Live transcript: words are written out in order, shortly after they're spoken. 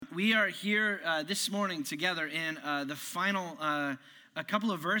We are here this morning together in the final a couple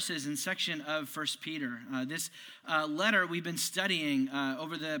of verses in section of 1 Peter. This letter we've been studying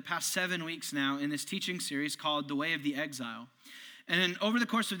over the past 7 weeks now in this teaching series called The Way of the Exile. And over the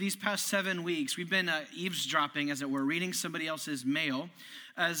course of these past 7 weeks, we've been eavesdropping, as it were, reading somebody else's mail,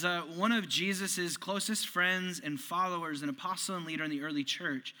 as one of Jesus's closest friends and followers, an apostle and leader in the early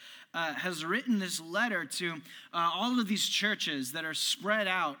church, has written this letter to all of these churches that are spread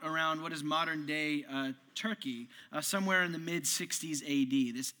out around what is modern-day Turkey, somewhere in the mid-60s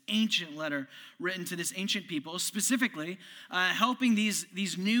AD. This ancient letter written to this ancient people, specifically helping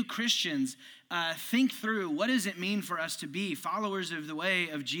these new Christians think through what does it mean for us to be followers of the way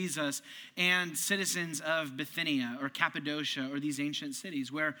of Jesus and citizens of Bithynia or Cappadocia or these ancient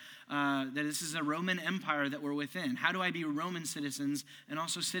cities where that this is a Roman Empire that we're within. How do I be Roman citizens and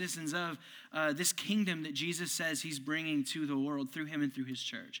also citizens of this kingdom that Jesus says he's bringing to the world through him and through his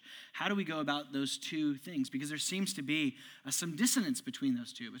church? How do we go about those two things? Because there seems to be some dissonance between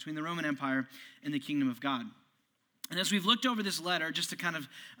those two, between the Roman Empire and the kingdom of God. And as we've looked over this letter, just to kind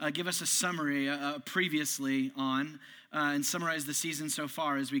of give us a summary previously on and summarize the season so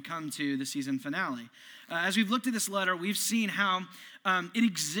far as we come to the season finale. As we've looked at this letter, we've seen how it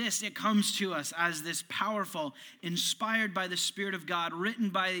exists, it comes to us as this powerful, inspired by the Spirit of God, written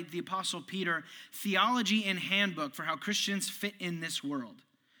by the Apostle Peter, theology and handbook for how Christians fit in this world,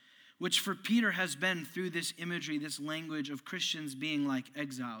 which for Peter has been through this imagery, this language of Christians being like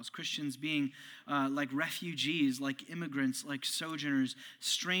exiles, Christians being like refugees, like immigrants, like sojourners,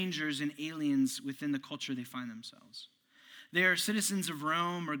 strangers and aliens within the culture they find themselves. They are citizens of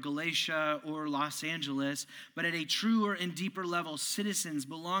Rome or Galatia or Los Angeles, but at a truer and deeper level, citizens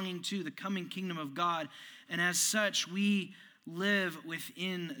belonging to the coming kingdom of God. And as such, we live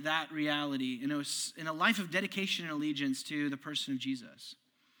within that reality in a life of dedication and allegiance to the person of Jesus.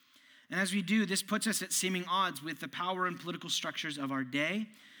 And as we do, this puts us at seeming odds with the power and political structures of our day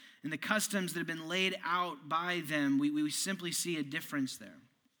and the customs that have been laid out by them. We simply see a difference there.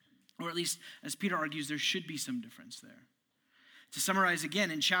 Or at least, as Peter argues, there should be some difference there. To summarize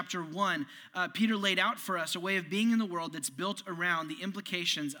again, in chapter 1, Peter laid out for us a way of being in the world that's built around the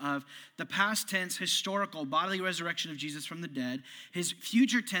implications of the past tense historical bodily resurrection of Jesus from the dead, his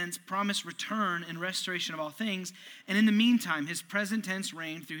future tense promised return and restoration of all things, and in the meantime, his present tense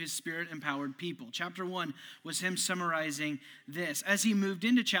reign through his Spirit-empowered people. Chapter 1 was him summarizing this. As he moved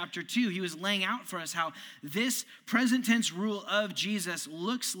into chapter 2, he was laying out for us how this present tense rule of Jesus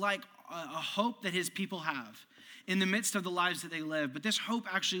looks like a hope that his people have in the midst of the lives that they live. But this hope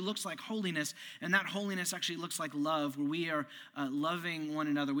actually looks like holiness, and that holiness actually looks like love, where we are loving one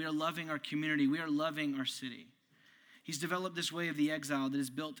another. We are loving our community. We are loving our city. He's developed this way of the exile that is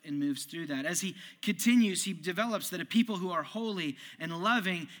built and moves through that. As he continues, he develops that a people who are holy and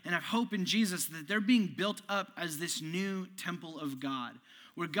loving and have hope in Jesus, that they're being built up as this new temple of God,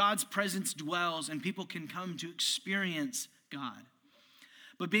 where God's presence dwells and people can come to experience God.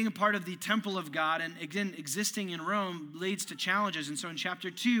 But being a part of the temple of God and, again, existing in Rome leads to challenges. And so in chapter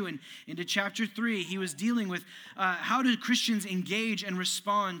 2 and into chapter 3, he was dealing with how do Christians engage and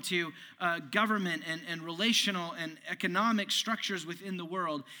respond to government and relational and economic structures within the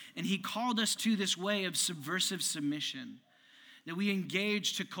world. And he called us to this way of subversive submission, that we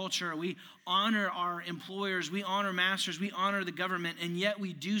engage to culture, we honor our employers, we honor masters, we honor the government, and yet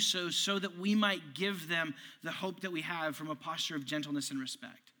we do so that we might give them the hope that we have from a posture of gentleness and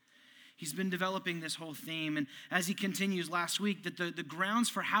respect. He's been developing this whole theme, and as he continues last week, that the grounds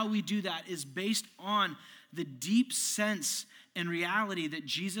for how we do that is based on the deep sense and reality that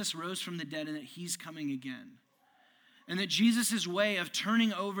Jesus rose from the dead and that he's coming again. And that Jesus' way of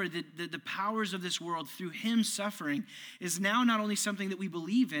turning over the powers of this world through him suffering is now not only something that we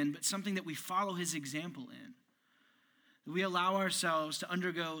believe in, but something that we follow his example in. That we allow ourselves to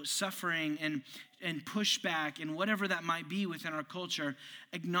undergo suffering and pushback and whatever that might be within our culture,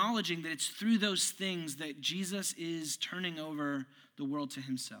 acknowledging that it's through those things that Jesus is turning over the world to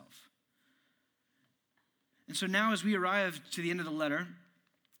himself. And so now as we arrive to the end of the letter,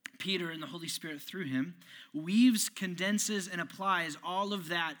 Peter and the Holy Spirit through him weaves, condenses, and applies all of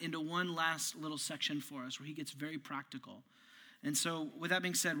that into one last little section for us where he gets very practical. And so with that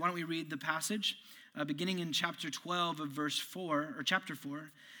being said, why don't we read the passage beginning in chapter 12 of verse 4, or chapter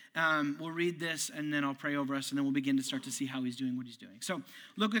 4. We'll read this and then I'll pray over us and then we'll begin to start to see how he's doing what he's doing. So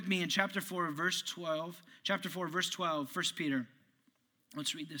look with me in chapter 4, verse 12, 1 Peter.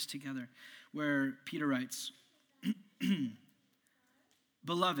 Let's read this together where Peter writes,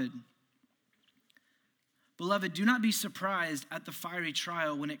 Beloved, do not be surprised at the fiery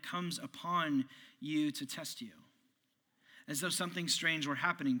trial when it comes upon you to test you, as though something strange were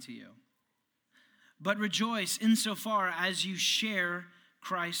happening to you. But rejoice insofar as you share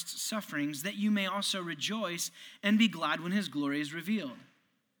Christ's sufferings, that you may also rejoice and be glad when his glory is revealed.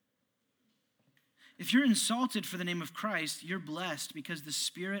 If you're insulted for the name of Christ, you're blessed because the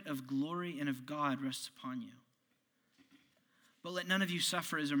Spirit of glory and of God rests upon you. But let none of you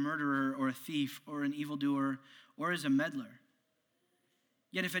suffer as a murderer or a thief or an evildoer or as a meddler.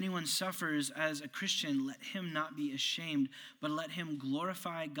 Yet if anyone suffers as a Christian, let him not be ashamed, but let him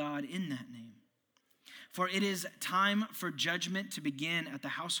glorify God in that name. For it is time for judgment to begin at the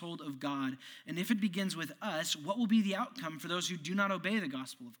household of God. And if it begins with us, what will be the outcome for those who do not obey the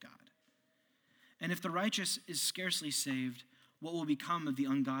gospel of God? And if the righteous is scarcely saved, what will become of the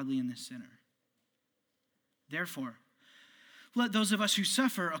ungodly and the sinner? Therefore, let those of us who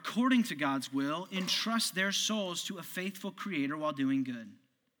suffer according to God's will entrust their souls to a faithful Creator while doing good.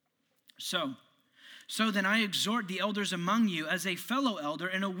 So then I exhort the elders among you as a fellow elder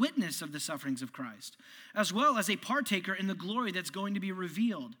and a witness of the sufferings of Christ, as well as a partaker in the glory that's going to be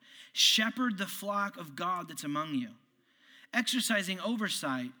revealed. Shepherd the flock of God that's among you, exercising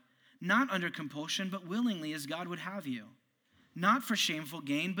oversight, not under compulsion, but willingly as God would have you, not for shameful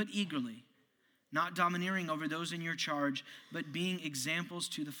gain, but eagerly, not domineering over those in your charge, but being examples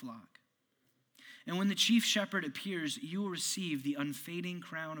to the flock. And when the chief shepherd appears, you will receive the unfading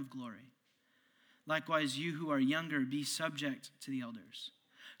crown of glory. Likewise, you who are younger, be subject to the elders.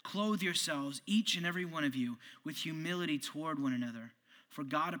 Clothe yourselves, each and every one of you, with humility toward one another. For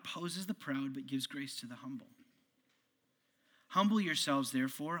God opposes the proud, but gives grace to the humble. Humble yourselves,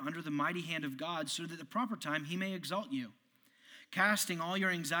 therefore, under the mighty hand of God, so that at the proper time he may exalt you, casting all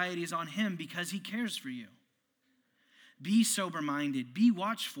your anxieties on him because he cares for you. Be sober-minded, be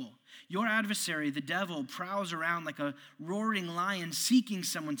watchful. Your adversary, the devil, prowls around like a roaring lion seeking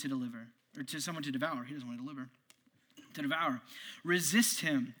someone to deliver. Or to someone to devour. He doesn't want to deliver. To devour. Resist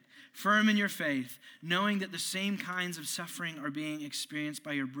him, firm in your faith, knowing that the same kinds of suffering are being experienced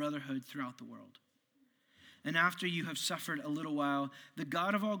by your brotherhood throughout the world. And after you have suffered a little while, the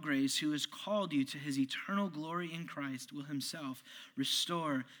God of all grace, who has called you to his eternal glory in Christ, will himself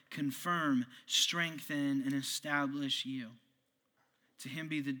restore, confirm, strengthen, and establish you. To him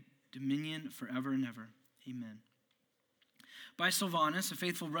be the dominion forever and ever. Amen. By Silvanus, a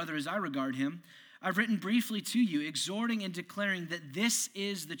faithful brother as I regard him, I've written briefly to you, exhorting and declaring that this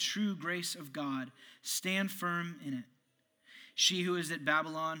is the true grace of God. Stand firm in it. She who is at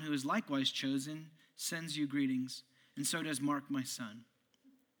Babylon, who is likewise chosen, sends you greetings, and so does Mark, my son.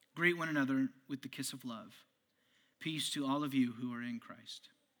 Greet one another with the kiss of love. Peace to all of you who are in Christ.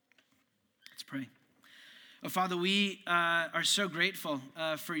 Let's pray. Oh, Father, we are so grateful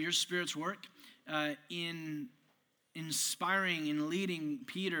for your Spirit's work in inspiring and leading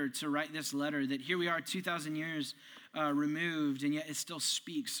Peter to write this letter, that here we are 2,000 years removed, and yet it still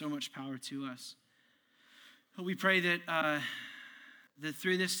speaks so much power to us. We pray that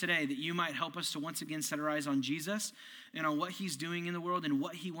through this today, that you might help us to once again set our eyes on Jesus and on what he's doing in the world and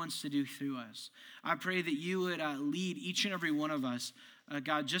what he wants to do through us. I pray that you would lead each and every one of us,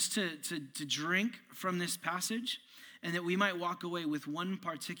 God, just to drink from this passage, and that we might walk away with one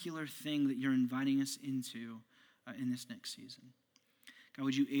particular thing that you're inviting us into in this next season. God,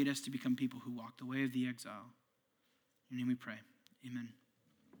 would you aid us to become people who walk the way of the exile? In your name we pray. Amen.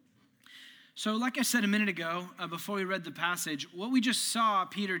 So like I said a minute ago, before we read the passage, what we just saw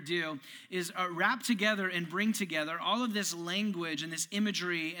Peter do is wrap together and bring together all of this language and this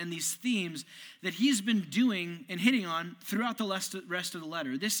imagery and these themes that he's been doing and hitting on throughout the rest of the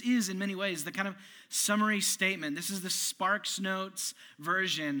letter. This is, in many ways, the kind of summary statement. This is the Sparks Notes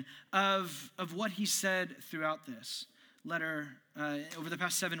version of what he said throughout this letter over the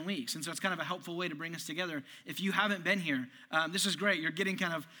past 7 weeks. And so it's kind of a helpful way to bring us together. If you haven't been here, this is great. You're getting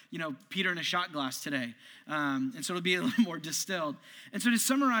kind of, Peter in a shot glass today. And so it'll be a little more distilled. And so to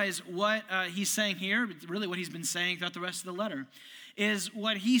summarize what he's saying here, really what he's been saying throughout the rest of the letter, is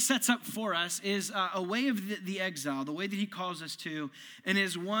what he sets up for us is a way of the exile, the way that he calls us to, and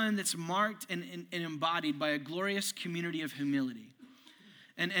is one that's marked and embodied by a glorious community of humility.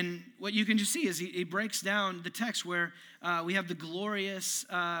 And what you can just see is he breaks down the text where we have the glorious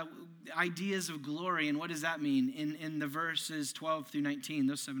ideas of glory. And what does that mean in the verses 12 through 19,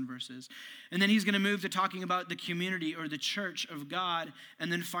 those 7 verses. And then he's going to move to talking about the community or the church of God.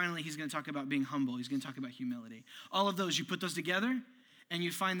 And then finally, he's going to talk about being humble. He's going to talk about humility. All of those, you put those together, and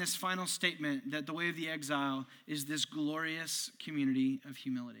you find this final statement that the way of the exile is this glorious community of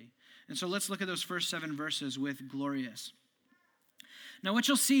humility. And so let's look at those first 7 verses with glorious. Now, what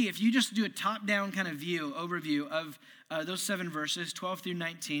you'll see, if you just do a top-down kind of overview of those 7 verses, 12 through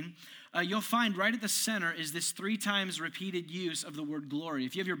 19, you'll find right at the center is this 3 times repeated use of the word glory.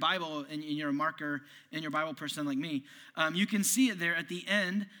 If you have your Bible and you're a marker and you're a Bible person like me, you can see it there at the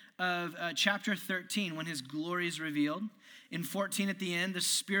end of chapter 13 when his glory is revealed. In 14 at the end, the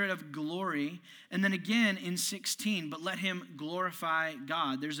Spirit of glory. And then again in 16, but let him glorify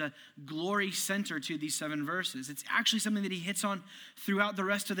God. There's a glory center to these 7 verses. It's actually something that he hits on throughout the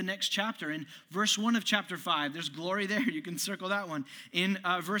rest of the next chapter. In verse 1 of chapter 5, there's glory there. You can circle that one. In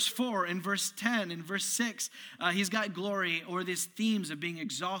verse 4, in verse 10, in verse 6, he's got glory, or these themes of being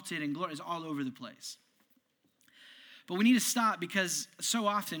exalted and glory is all over the place. But we need to stop because so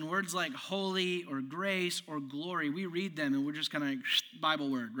often words like holy or grace or glory, we read them and we're just kind of Bible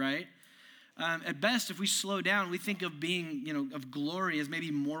word, right? At best, if we slow down, we think of being, of glory as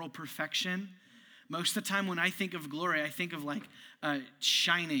maybe moral perfection. Most of the time when I think of glory, I think of like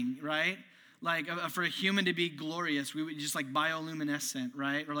shining, right? Like for a human to be glorious, we would just like bioluminescent,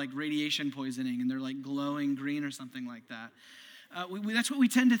 right? Or like radiation poisoning and they're like glowing green or something like that. That's what we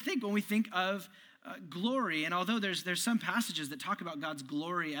tend to think when we think of glory. And although there's some passages that talk about God's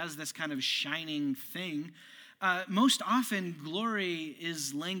glory as this kind of shining thing, most often glory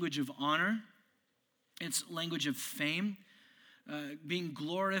is language of honor. It's language of fame. Being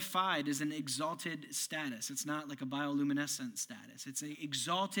glorified is an exalted status. It's not like a bioluminescent status. It's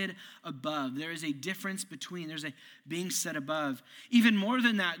exalted above. There is a difference between. There's a being set above. Even more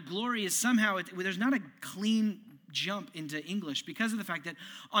than that, glory is somehow, there's not a clean jump into English because of the fact that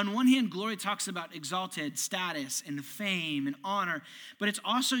on one hand, glory talks about exalted status and fame and honor, but it's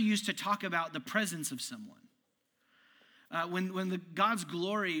also used to talk about the presence of someone. When God's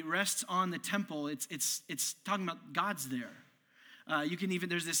glory rests on the temple, it's talking about God's there. You can even,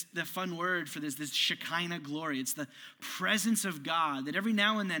 there's the fun word for this Shekinah glory. It's the presence of God that every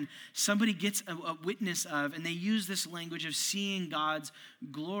now and then somebody gets a witness of, and they use this language of seeing God's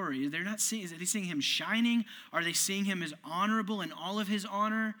glory. They're not seeing, are they seeing him shining? Are they seeing him as honorable in all of his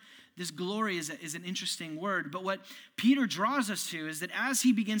honor? This glory is an interesting word. But what Peter draws us to is that as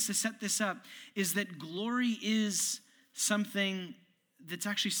he begins to set this up, is that glory is something that's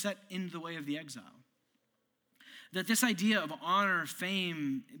actually set in the way of the exile. That this idea of honor,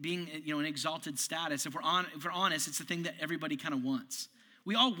 fame, being an exalted status, if we're honest, it's the thing that everybody kind of wants.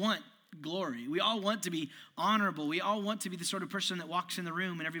 We all want glory. We all want to be honorable. We all want to be the sort of person that walks in the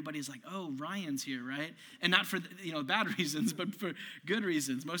room and everybody's like, oh, Ryan's here, right? And not for bad reasons, but for good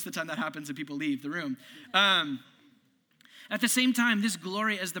reasons. Most of the time that happens and people leave the room. At the same time, this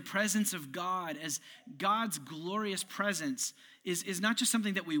glory as the presence of God, as God's glorious presence is not just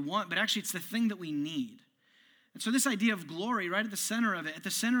something that we want, but actually it's the thing that we need. And so this idea of glory, right at the center of it, at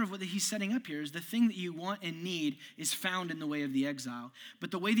the center of what he's setting up here is the thing that you want and need is found in the way of the exile.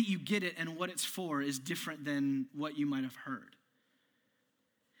 But the way that you get it and what it's for is different than what you might have heard.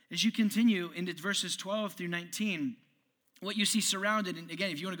 As you continue into verses 12 through 19, what you see surrounded, and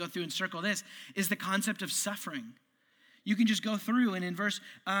again, if you want to go through and circle this, is the concept of suffering. You can just go through, and in verse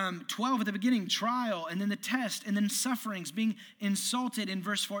 12 at the beginning, trial, and then the test, and then sufferings, being insulted in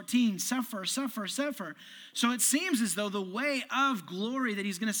verse 14, suffer, suffer, suffer. So it seems as though the way of glory that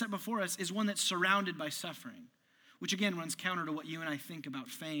he's going to set before us is one that's surrounded by suffering, which again runs counter to what you and I think about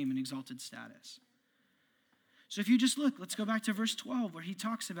fame and exalted status. So if you just look, let's go back to verse 12, where he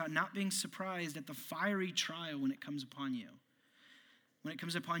talks about not being surprised at the fiery trial when it comes upon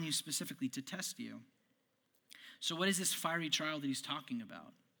you specifically to test you. So what is this fiery trial that he's talking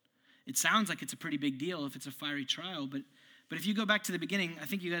about? It sounds like it's a pretty big deal if it's a fiery trial, but if you go back to the beginning, I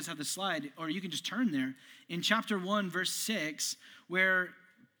think you guys have the slide, or you can just turn there. In chapter 1, verse 6, where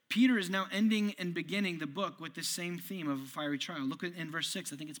Peter is now ending and beginning the book with the same theme of a fiery trial. Look in verse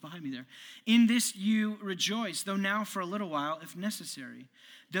 6, I think it's behind me there. In this you rejoice, though now for a little while, if necessary.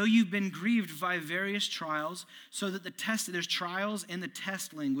 Though you've been grieved by various trials, so that there's trials and the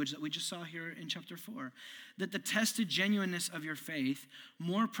test language that we just saw here in chapter 4. That the tested genuineness of your faith,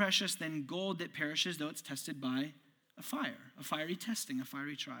 more precious than gold that perishes, though it's tested by a fiery testing, a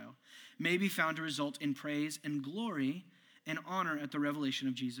fiery trial, may be found to result in praise and glory and honor at the revelation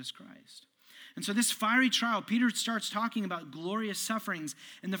of Jesus Christ. And so this fiery trial, Peter starts talking about glorious sufferings.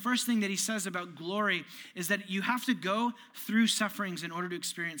 And the first thing that he says about glory is that you have to go through sufferings in order to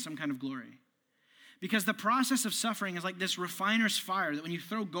experience some kind of glory. Because the process of suffering is like this refiner's fire, that when you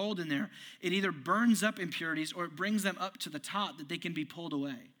throw gold in there, it either burns up impurities or it brings them up to the top that they can be pulled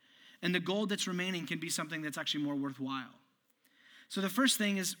away. And the gold that's remaining can be something that's actually more worthwhile. So the first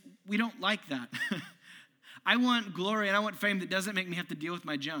thing is we don't like that. I want glory and I want fame that doesn't make me have to deal with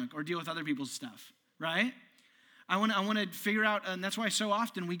my junk or deal with other people's stuff, right? I want to figure out, and that's why so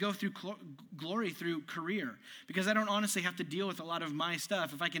often we go through glory through career, because I don't honestly have to deal with a lot of my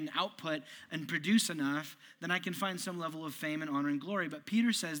stuff. If I can output and produce enough, then I can find some level of fame and honor and glory. But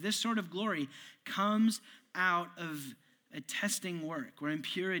Peter says this sort of glory comes out of a testing work where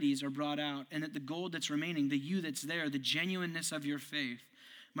impurities are brought out, and that the gold that's remaining, the you that's there, the genuineness of your faith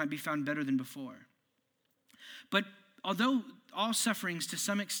might be found better than before. But although all sufferings to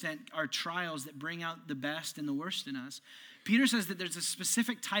some extent are trials that bring out the best and the worst in us, Peter says that there's a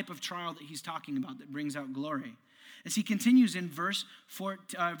specific type of trial that he's talking about that brings out glory. As he continues in verse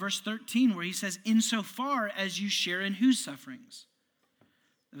 13, where he says, insofar as you share in whose sufferings?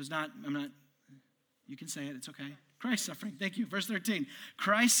 You can say it, it's okay. Christ's suffering, thank you. Verse 13,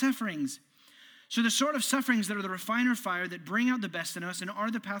 Christ's sufferings. So the sort of sufferings that are the refiner fire that bring out the best in us and are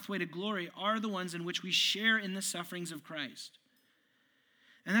the pathway to glory are the ones in which we share in the sufferings of Christ.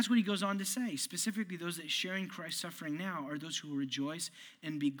 And that's what he goes on to say. Specifically, those that share in Christ's suffering now are those who will rejoice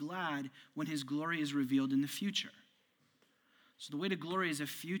and be glad when his glory is revealed in the future. So the way to glory is a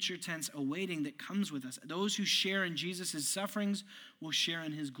future tense awaiting that comes with us. Those who share in Jesus' sufferings will share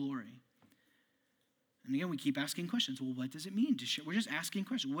in his glory. And again, we keep asking questions. Well, what does it mean to share? We're just asking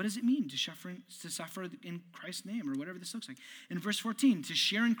questions. What does it mean to suffer in Christ's name, or whatever this looks like? In verse 14, to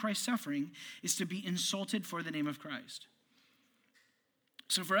share in Christ's suffering is to be insulted for the name of Christ.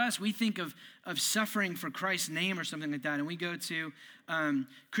 So for us, we think of suffering for Christ's name or something like that, and we go to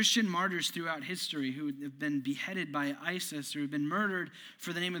Christian martyrs throughout history who have been beheaded by ISIS or have been murdered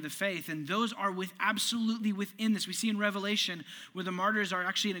for the name of the faith, and those are absolutely within this. We see in Revelation where the martyrs are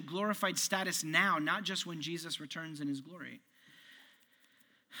actually in a glorified status now, not just when Jesus returns in his glory.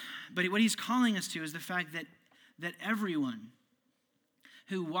 But what he's calling us to is the fact that everyone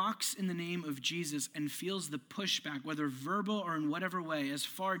who walks in the name of Jesus and feels the pushback, whether verbal or in whatever way, as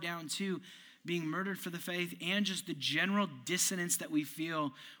far down to being murdered for the faith and just the general dissonance that we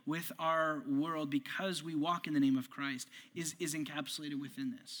feel with our world because we walk in the name of Christ, is encapsulated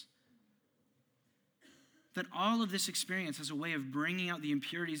within this. That all of this experience has a way of bringing out the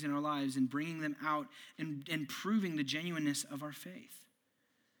impurities in our lives and bringing them out and proving the genuineness of our faith.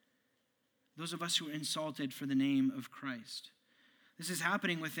 Those of us who are insulted for the name of Christ. This is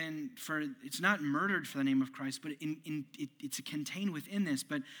happening it's not murdered for the name of Christ, but it's contained within this.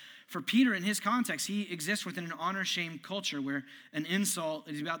 But for Peter, in his context, he exists within an honor-shame culture where an insult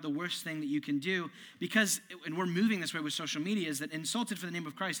is about the worst thing that you can do. And we're moving this way with social media, is that insulted for the name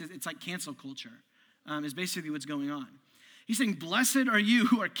of Christ, it's like cancel culture, is basically what's going on. He's saying, blessed are you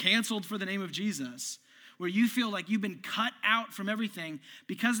who are canceled for the name of Jesus, where you feel like you've been cut out from everything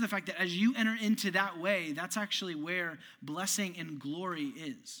because of the fact that as you enter into that way, that's actually where blessing and glory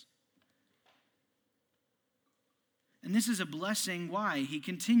is. And this is a blessing. Why? He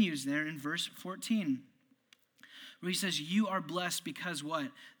continues there in verse 14, where he says, you are blessed because what?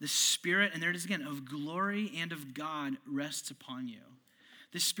 The Spirit, and there it is again, of glory and of God rests upon you.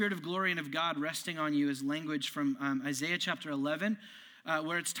 The Spirit of glory and of God resting on you is language from Isaiah chapter 11,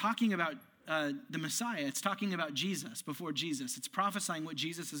 where it's talking about the Messiah. It's talking about Jesus before Jesus. It's prophesying what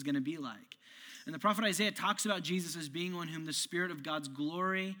Jesus is going to be like. And the prophet Isaiah talks about Jesus as being on whom the Spirit of God's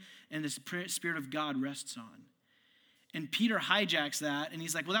glory and the Spirit of God rests on. And Peter hijacks that, and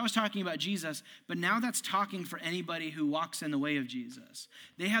he's like, well, that was talking about Jesus, but now that's talking for anybody who walks in the way of Jesus.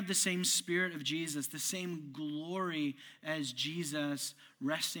 They have the same Spirit of Jesus, the same glory as Jesus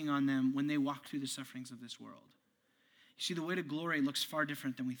resting on them when they walk through the sufferings of this world. You see, the way to glory looks far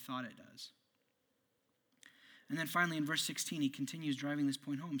different than we thought it does. And then finally in verse 16, he continues driving this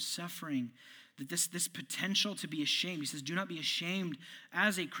point home. Suffering, that this potential to be ashamed. He says, do not be ashamed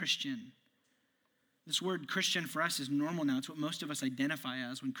as a Christian. This word Christian for us is normal now. It's what most of us identify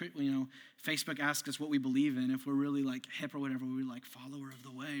as. When Facebook asks us what we believe in, if we're really like hip or whatever, we're like follower of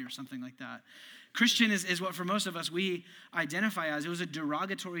the way or something like that. Christian is what for most of us we identify as. It was a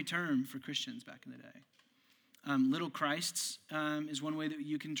derogatory term for Christians back in the day. Little Christs is one way that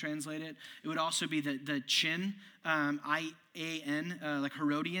you can translate it. It would also be the chin, I-A-N, like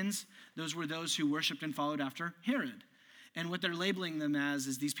Herodians. Those were those who worshipped and followed after Herod. And what they're labeling them as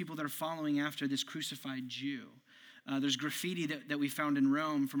is these people that are following after this crucified Jew. There's graffiti that we found in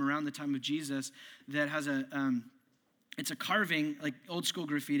Rome from around the time of Jesus that has it's a carving, like old school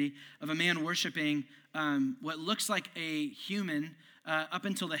graffiti, of a man worshiping what looks like a human up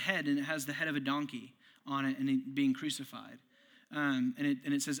until the head, and it has the head of a donkey on it and it being crucified. And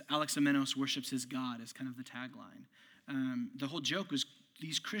it says Alexamenos worships his God as kind of the tagline. The whole joke was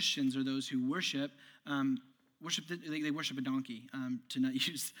these Christians are those who worship they worship a donkey, to not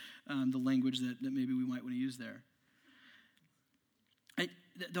use the language that maybe we might want to use there.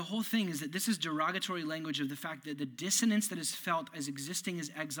 the whole thing is that this is derogatory language of the fact that the dissonance that is felt as existing as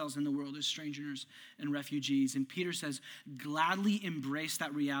exiles in the world, as strangers and refugees. And Peter says, gladly embrace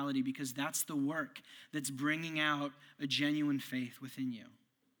that reality because that's the work that's bringing out a genuine faith within you.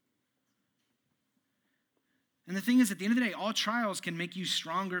 And the thing is, at the end of the day, all trials can make you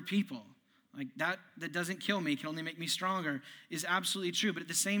stronger people. Like that doesn't kill me, can only make me stronger, is absolutely true. But at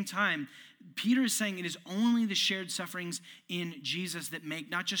the same time, Peter is saying it is only the shared sufferings in Jesus that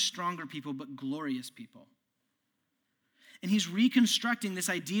make not just stronger people, but glorious people. And he's reconstructing this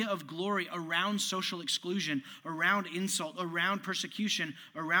idea of glory around social exclusion, around insult, around persecution,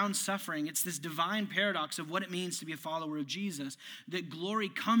 around suffering. It's this divine paradox of what it means to be a follower of Jesus, that glory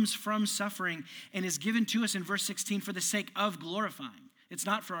comes from suffering and is given to us in verse 16 for the sake of glorifying. It's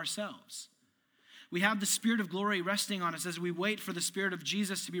not for ourselves. We have the Spirit of glory resting on us as we wait for the Spirit of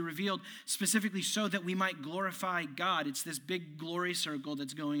Jesus to be revealed, specifically so that we might glorify God. It's this big glory circle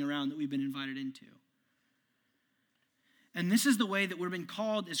that's going around that we've been invited into. And this is the way that we've been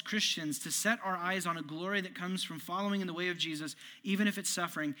called as Christians to set our eyes on a glory that comes from following in the way of Jesus, even if it's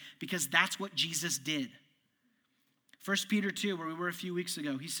suffering, because that's what Jesus did. 1 Peter 2, where we were a few weeks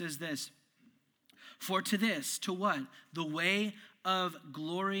ago, he says this, for to this, to what? The way of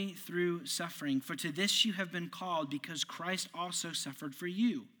glory through suffering. For to this you have been called, because Christ also suffered for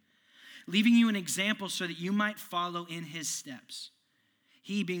you, leaving you an example so that you might follow in his steps.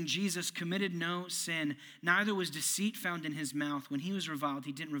 He, being Jesus, committed no sin, neither was deceit found in his mouth. When he was reviled,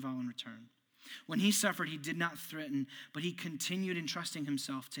 he didn't revile in return. When he suffered, he did not threaten, but he continued entrusting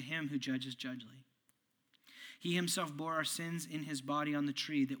himself to him who judges justly. He himself bore our sins in his body on the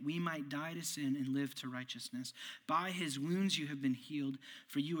tree, that we might die to sin and live to righteousness. By his wounds you have been healed,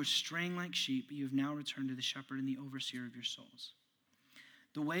 for you were straying like sheep, but you have now returned to the shepherd and the overseer of your souls.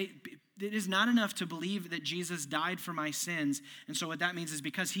 It is not enough to believe that Jesus died for my sins, and so what that means is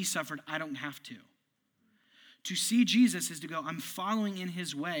because he suffered, I don't have to. To see Jesus is to go, I'm following in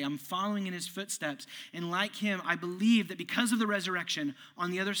his way, I'm following in his footsteps, and like him, I believe that because of the resurrection, on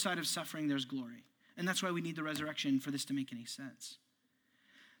the other side of suffering, there's glory. And that's why we need the resurrection for this to make any sense.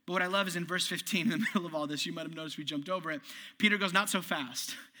 But what I love is in verse 15, in the middle of all this, you might have noticed we jumped over it. Peter goes, not so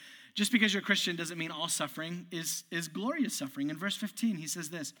fast. Just because you're a Christian doesn't mean all suffering is glorious suffering. In verse 15, he says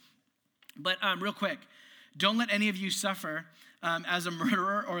this, but real quick, don't let any of you suffer as a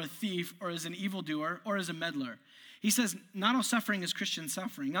murderer or a thief or as an evildoer or as a meddler. He says, not all suffering is Christian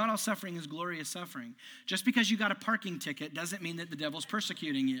suffering. Not all suffering is glorious suffering. Just because you got a parking ticket doesn't mean that the devil's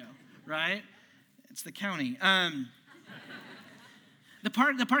persecuting you, right? It's the county.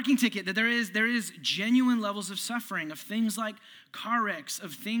 The parking ticket, that there is genuine levels of suffering, of things like car wrecks,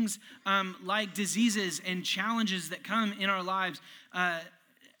 of things like diseases and challenges that come in our lives.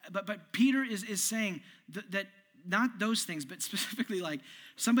 But Peter is saying that not those things, but specifically like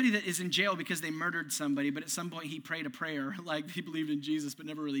somebody that is in jail because they murdered somebody, but at some point he prayed a prayer like he believed in Jesus but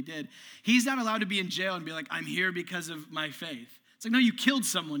never really did. He's not allowed to be in jail and be like, I'm here because of my faith. It's like, no, you killed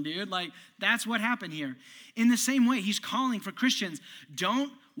someone, dude. Like, that's what happened here. In the same way, he's calling for Christians,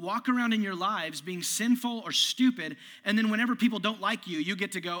 don't walk around in your lives being sinful or stupid, and then whenever people don't like you, you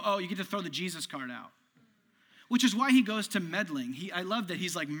get to go, oh, you get to throw the Jesus card out. Which is why he goes to meddling. I love that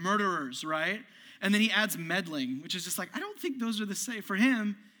he's like murderers, right? And then he adds meddling, which is just like, I don't think those are the same. For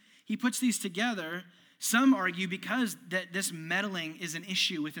him, he puts these together. Some argue because that this meddling is an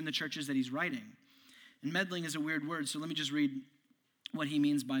issue within the churches that he's writing. And meddling is a weird word, so let me just read what he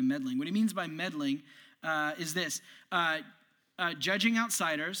means by meddling. What he means by meddling is this, judging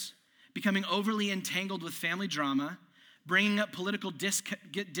outsiders, becoming overly entangled with family drama, bringing up political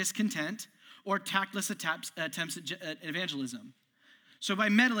discontent, or tactless attempts at evangelism. So by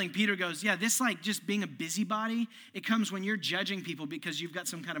meddling, Peter goes, yeah, this like just being a busybody, it comes when you're judging people because you've got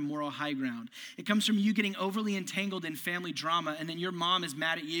some kind of moral high ground. It comes from you getting overly entangled in family drama, and then your mom is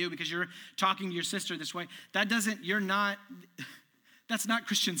mad at you because you're talking to your sister this way. That's not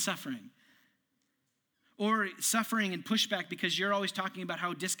Christian suffering. Or suffering and pushback because you're always talking about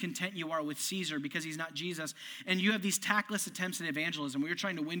how discontent you are with Caesar because he's not Jesus. And you have these tactless attempts at evangelism where you're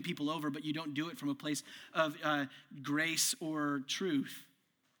trying to win people over, but you don't do it from a place of grace or truth.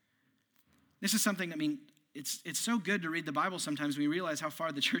 This is something, it's so good to read the Bible sometimes when we realize how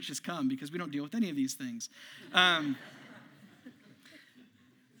far the church has come because we don't deal with any of these things.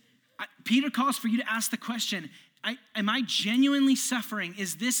 Peter calls for you to ask the question, am I genuinely suffering?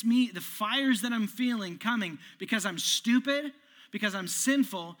 Is this me, the fires that I'm feeling coming because I'm stupid, because I'm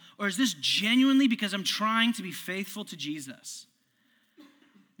sinful, or is this genuinely because I'm trying to be faithful to Jesus?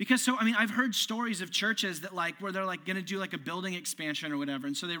 Because I've heard stories of churches that where they're going to do a building expansion or whatever.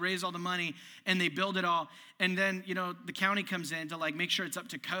 And so they raise all the money and they build it all. And then, the county comes in to make sure it's up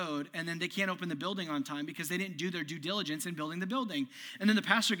to code. And then they can't open the building on time because they didn't do their due diligence in building the building. And then the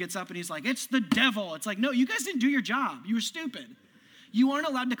pastor gets up and he's like, it's the devil. It's no, you guys didn't do your job. You were stupid. You aren't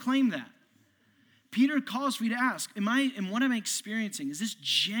allowed to claim that. Peter calls for you to ask, what am I experiencing? Is this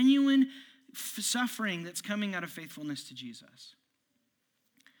genuine suffering that's coming out of faithfulness to Jesus?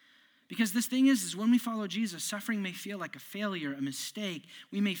 Because this thing is when we follow Jesus, suffering may feel like a failure, a mistake.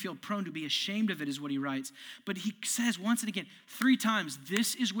 We may feel prone to be ashamed of it, is what he writes. But he says once and again, 3 times,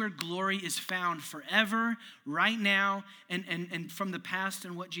 this is where glory is found forever, right now, and from the past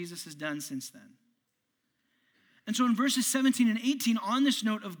and what Jesus has done since then. And so in verses 17 and 18, on this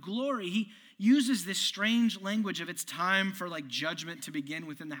note of glory, he uses this strange language of it's time for judgment to begin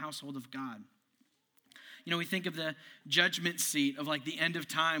within the household of God. We think of the judgment seat of the end of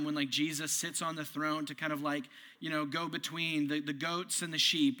time when Jesus sits on the throne to kind of go between the goats and the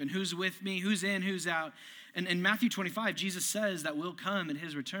sheep and who's with me, who's in, who's out. And in Matthew 25, Jesus says that will come at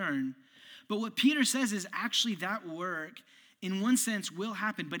his return. But what Peter says is actually that work in one sense will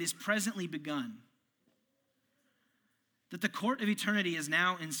happen, but is presently begun. That the court of eternity is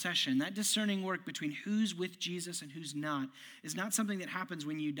now in session. That discerning work between who's with Jesus and who's not is not something that happens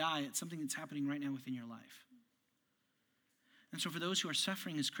when you die. It's something that's happening right now within your life. And so for those who are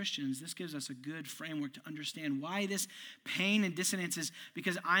suffering as Christians, this gives us a good framework to understand why this pain and dissonance is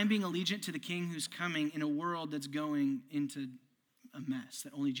because I'm being allegiant to the King who's coming in a world that's going into a mess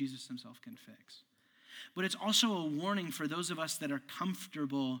that only Jesus himself can fix. But it's also a warning for those of us that are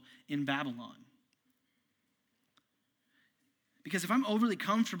comfortable in Babylon. Because if I'm overly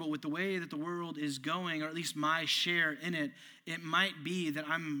comfortable with the way that the world is going, or at least my share in it, it might be that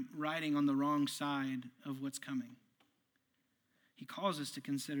I'm riding on the wrong side of what's coming. He calls us to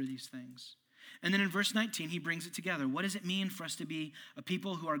consider these things. And then in verse 19, he brings it together. What does it mean for us to be a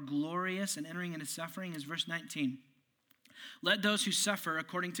people who are glorious and entering into suffering? Is verse 19. Let those who suffer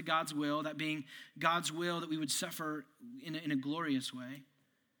according to God's will, that being God's will that we would suffer in a glorious way,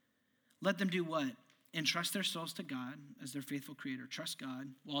 let them do what? Entrust their souls to God as their faithful creator. Trust God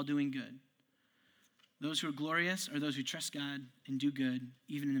while doing good. Those who are glorious are those who trust God and do good,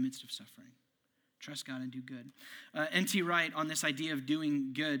 even in the midst of suffering. Trust God and do good. N.T. Wright, on this idea of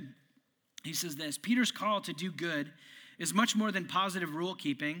doing good, he says this: Peter's call to do good is much more than positive rule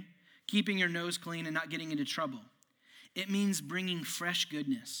keeping your nose clean and not getting into trouble. It means bringing fresh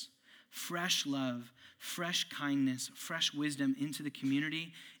goodness, fresh love, fresh kindness, fresh wisdom into the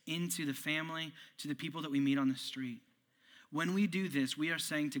community, into the family, to the people that we meet on the street. When we do this, we are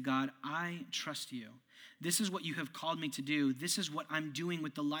saying to God, I trust you. This is what you have called me to do. This is what I'm doing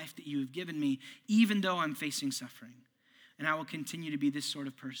with the life that you have given me, even though I'm facing suffering. And I will continue to be this sort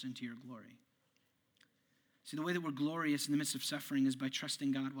of person to your glory. See, the way that we're glorious in the midst of suffering is by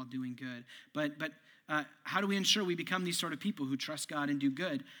trusting God while doing good. But how do we ensure we become these sort of people who trust God and do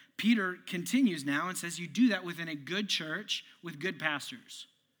good? Peter continues now and says you do that within a good church with good pastors.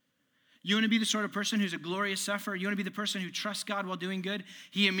 You want to be the sort of person who's a glorious sufferer? You want to be the person who trusts God while doing good?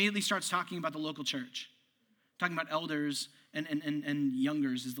 He immediately starts talking about the local church. Talking about elders and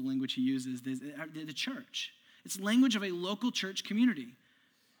youngers is the language he uses. The church. It's language of a local church community.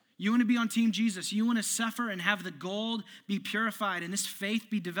 You want to be on Team Jesus. You want to suffer and have the gold be purified and this faith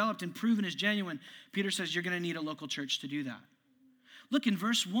be developed and proven as genuine. Peter says you're going to need a local church to do that. Look in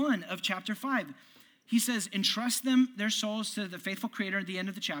verse 1 of chapter 5. He says, entrust them, their souls, to the faithful Creator at the end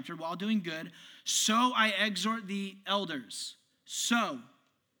of the chapter while doing good. So I exhort the elders. So.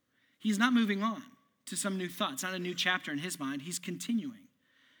 He's not moving on to some new thought. It's not a new chapter in his mind. He's continuing.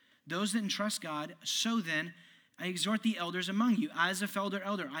 Those that entrust God, so then, I exhort the elders among you. As a fellow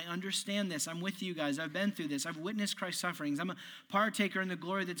elder, I understand this. I'm with you guys. I've been through this. I've witnessed Christ's sufferings. I'm a partaker in the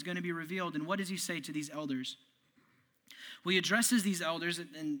glory that's going to be revealed. And what does he say to these elders? Well, he addresses these elders,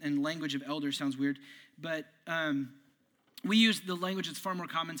 and language of elder sounds weird, but we use the language that's far more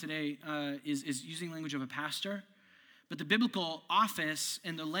common today is using language of a pastor. But the biblical office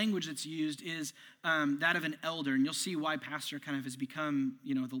and the language that's used is that of an elder. And you'll see why pastor kind of has become,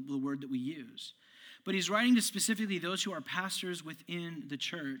 the word that we use. But he's writing to specifically those who are pastors within the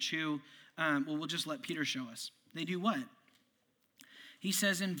church who, we'll just let Peter show us. They do what? He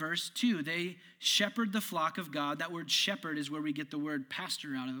says in verse 2, they shepherd the flock of God. That word shepherd is where we get the word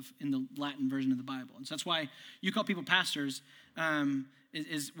pastor out of in the Latin version of the Bible. And so that's why you call people pastors,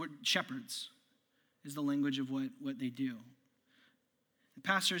 is shepherds is the language of what they do. The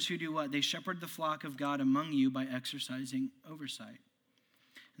pastors who do what? They shepherd the flock of God among you by exercising oversight.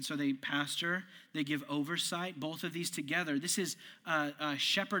 And so they pastor, they give oversight, both of these together. This is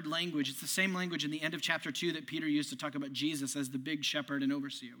shepherd language. It's the same language in the end of chapter 2 that Peter used to talk about Jesus as the big shepherd and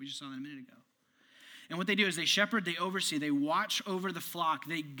overseer. We just saw that a minute ago. And what they do is they shepherd, they oversee, they watch over the flock,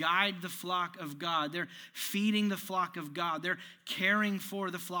 they guide the flock of God. They're feeding the flock of God. They're caring for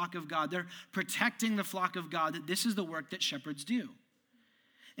the flock of God. They're protecting the flock of God. That this is the work that shepherds do.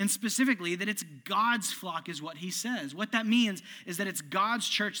 And specifically, that it's God's flock is what he says. What that means is that it's God's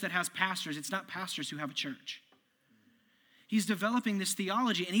church that has pastors. It's not pastors who have a church. He's developing this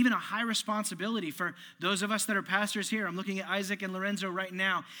theology and even a high responsibility for those of us that are pastors here. I'm looking at Isaac and Lorenzo right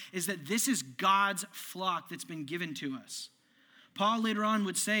now, is that this is God's flock that's been given to us. Paul later on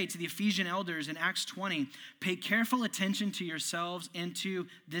would say to the Ephesian elders in Acts 20, pay careful attention to yourselves and to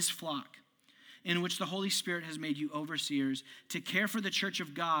this flock, in which the Holy Spirit has made you overseers to care for the church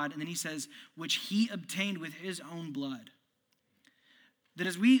of God. And then he says, which he obtained with his own blood. That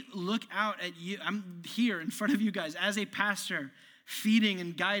as we look out at you, I'm here in front of you guys as a pastor, feeding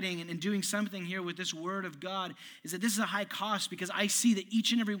and guiding and doing something here with this word of God, is that this is a high cost because I see that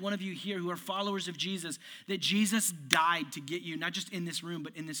each and every one of you here who are followers of Jesus, that Jesus died to get you, not just in this room,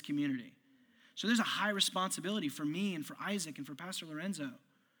 but in this community. So there's a high responsibility for me and for Isaac and for Pastor Lorenzo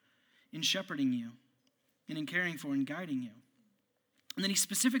in shepherding you and in caring for and guiding you. And then he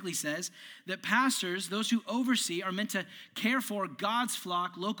specifically says that pastors, those who oversee, are meant to care for God's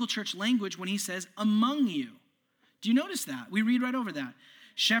flock, local church language, when he says among you. Do you notice that? We read right over that.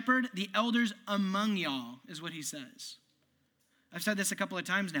 Shepherd the elders among y'all is what he says. I've said this a couple of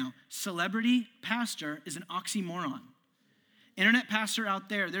times now. Celebrity pastor is an oxymoron. Internet pastor out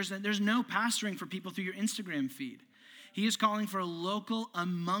there, there's no pastoring for people through your Instagram feed. He is calling for a local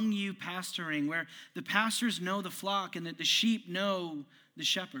among you pastoring where the pastors know the flock and that the sheep know the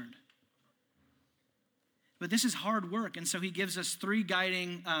shepherd. But this is hard work, and so he gives us 3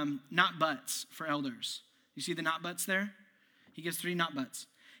 guiding not buts for elders. You see the not buts there? He gives 3 not buts.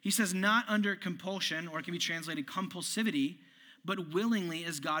 He says not under compulsion, or it can be translated compulsivity, but willingly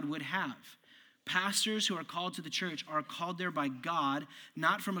as God would have. Pastors who are called to the church are called there by God,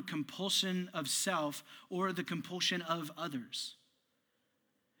 not from a compulsion of self or the compulsion of others.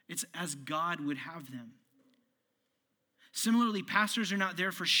 It's as God would have them. Similarly, pastors are not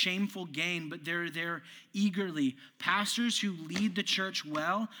there for shameful gain, but they're there eagerly. Pastors who lead the church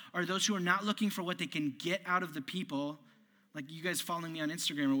well are those who are not looking for what they can get out of the people, like you guys following me on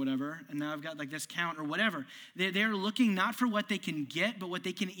Instagram or whatever, and now I've got like this count or whatever. They're looking not for what they can get, but what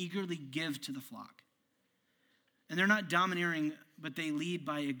they can eagerly give to the flock. And they're not domineering, but they lead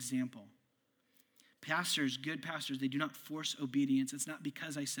by example. Pastors, good pastors, they do not force obedience. It's not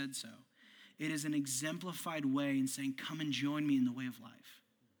because I said so. It is an exemplified way in saying, come and join me in the way of life.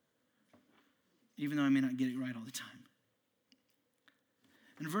 Even though I may not get it right all the time.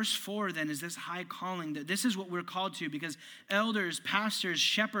 And verse 4 then is this high calling that this is what we're called to, because elders, pastors,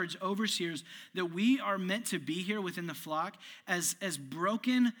 shepherds, overseers, that we are meant to be here within the flock as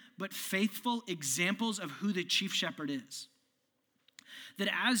broken but faithful examples of who the chief shepherd is. That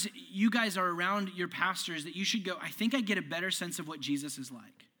as you guys are around your pastors, that you should go, I think I get a better sense of what Jesus is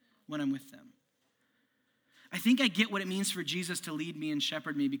like when I'm with them. I think I get what it means for Jesus to lead me and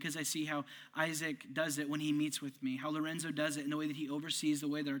shepherd me because I see how Isaac does it when he meets with me, how Lorenzo does it in the way that he oversees the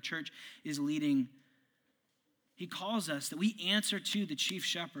way that our church is leading. He calls us that we answer to the chief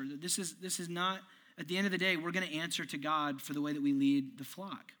shepherd. That this is not, at the end of the day, we're going to answer to God for the way that we lead the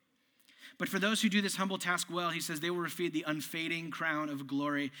flock. But for those who do this humble task well, he says they will receive the unfading crown of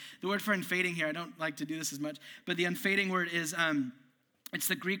glory. The word for unfading here, I don't like to do this as much, but the unfading word is, it's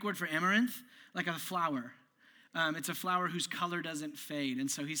the Greek word for amaranth, like a flower. It's a flower whose color doesn't fade. And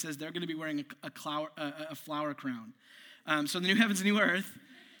so he says they're going to be wearing a flower crown. So the new heavens and new earth,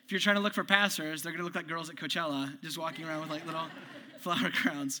 if you're trying to look for pastors, they're going to look like girls at Coachella, just walking around with like little flower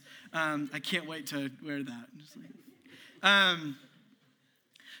crowns. I can't wait to wear that.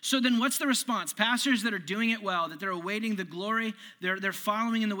 So then what's the response? Pastors that are doing it well, that they're awaiting the glory, they're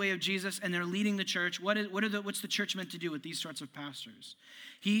following in the way of Jesus, and they're leading the church. What's the church meant to do with these sorts of pastors?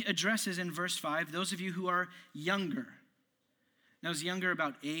 He addresses in verse 5, those of you who are younger. Now, is younger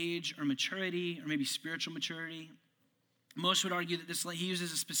about age or maturity or maybe spiritual maturity? Most would argue that he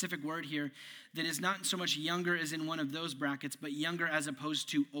uses a specific word here that is not so much younger as in one of those brackets, but younger as opposed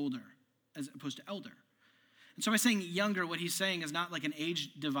to older, as opposed to elder. And so by saying younger, what he's saying is not like an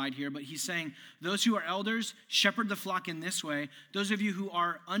age divide here, but he's saying those who are elders, shepherd the flock in this way. Those of you who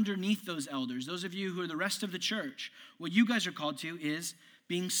are underneath those elders, those of you who are the rest of the church, what you guys are called to is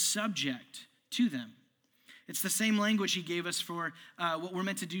being subject to them. It's the same language he gave us for what we're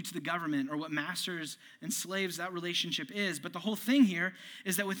meant to do to the government or what masters and slaves, that relationship is. But the whole thing here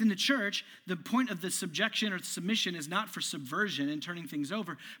is that within the church, the point of the subjection or submission is not for subversion and turning things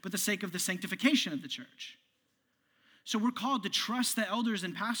over, but the sake of the sanctification of the church. So we're called to trust the elders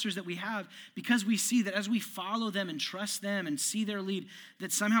and pastors that we have because we see that as we follow them and trust them and see their lead,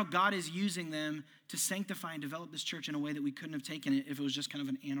 that somehow God is using them to sanctify and develop this church in a way that we couldn't have taken it if it was just kind of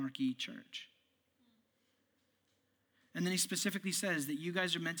an anarchy church. And then he specifically says that you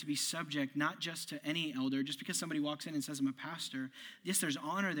guys are meant to be subject not just to any elder, just because somebody walks in and says, I'm a pastor. Yes, there's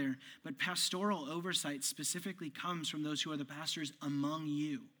honor there, but pastoral oversight specifically comes from those who are the pastors among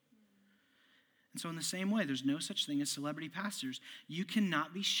you. And so in the same way, there's no such thing as celebrity pastors. You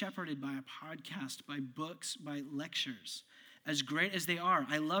cannot be shepherded by a podcast, by books, by lectures. As great as they are,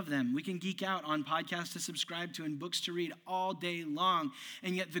 I love them. We can geek out on podcasts to subscribe to and books to read all day long.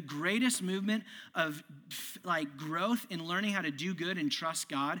 And yet the greatest movement of growth in learning how to do good and trust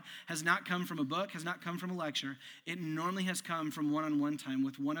God has not come from a book, has not come from a lecture. It normally has come from one-on-one time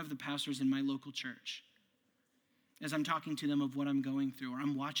with one of the pastors in my local church. As I'm talking to them of what I'm going through, or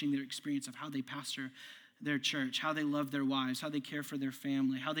I'm watching their experience of how they pastor their church, how they love their wives, how they care for their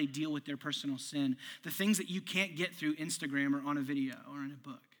family, how they deal with their personal sin, the things that you can't get through Instagram or on a video or in a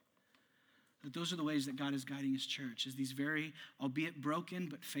book. That those are the ways that God is guiding his church, is these very, albeit broken,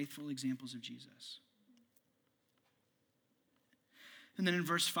 but faithful examples of Jesus. And then in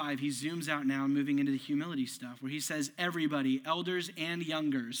verse 5, he zooms out now, moving into the humility stuff, where he says, everybody, elders and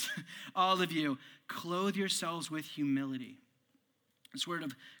youngers, all of you, clothe yourselves with humility. This word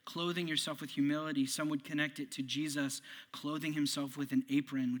of clothing yourself with humility, some would connect it to Jesus clothing himself with an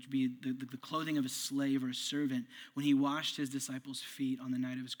apron, which would be the clothing of a slave or a servant when he washed his disciples' feet on the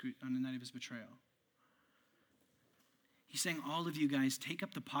night of his betrayal. He's saying, all of you guys, take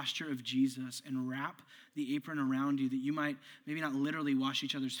up the posture of Jesus and wrap the apron around you that you might maybe not literally wash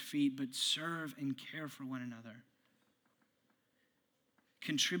each other's feet, but serve and care for one another.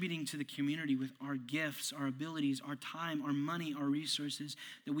 Contributing to the community with our gifts, our abilities, our time, our money, our resources,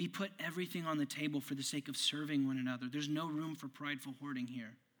 that we put everything on the table for the sake of serving one another. There's no room for prideful hoarding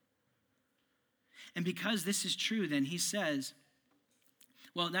here. And because this is true, then he says,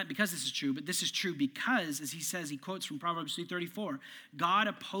 well, not because this is true, but this is true because, as he says, he quotes from Proverbs 3:34, God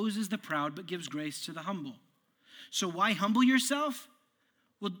opposes the proud but gives grace to the humble. So why humble yourself?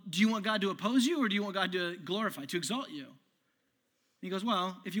 Well, do you want God to oppose you or do you want God to glorify, to exalt you? He goes,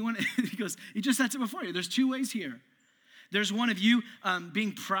 well, if you want, he just sets it before you. There's two ways here. There's one of you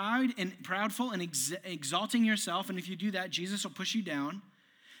being proudful and exalting yourself. And if you do that, Jesus will push you down.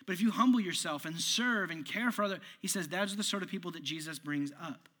 But if you humble yourself and serve and care for others, he says that's the sort of people that Jesus brings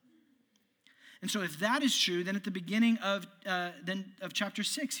up. And so if that is true, then at the beginning of chapter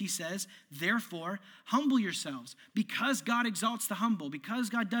 6, he says, therefore, humble yourselves. Because God exalts the humble,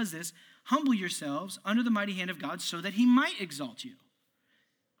 because God does this, humble yourselves under the mighty hand of God so that he might exalt you.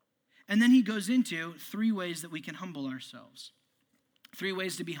 And then he goes into 3 ways that we can humble ourselves. 3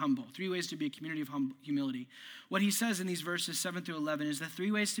 ways to be humble. 3 ways to be a community of humility. What he says in these verses 7 through 11 is the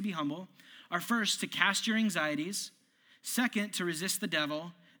 3 ways to be humble are first, to cast your anxieties. Second, to resist the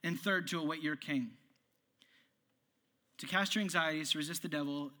devil. And third, to await your king. To cast your anxieties, to resist the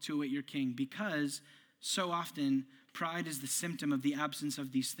devil, to await your king. Because so often, pride is the symptom of the absence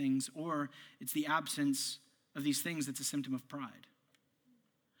of these things, or it's the absence of these things that's a symptom of pride.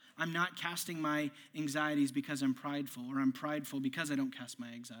 I'm not casting my anxieties because I'm prideful, or I'm prideful because I don't cast my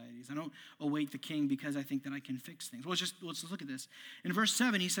anxieties. I don't await the king because I think that I can fix things. Well, let's look at this. In verse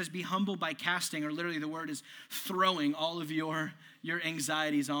 7, he says, be humble by casting, or literally the word is throwing all of your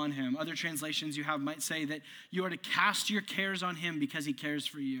anxieties on him. Other translations you have might say that you are to cast your cares on him because he cares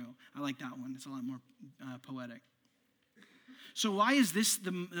for you. I like that one. It's a lot more poetic. So why is this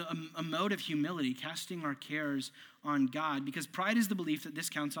a mode of humility, casting our cares on God? Because pride is the belief that this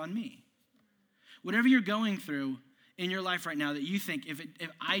counts on me. Whatever you're going through in your life right now that you think, if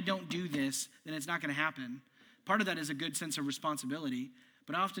I don't do this, then it's not going to happen. Part of that is a good sense of responsibility,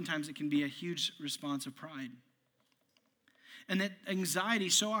 but oftentimes it can be a huge response of pride. And that anxiety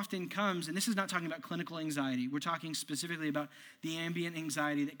so often comes, and this is not talking about clinical anxiety. We're talking specifically about the ambient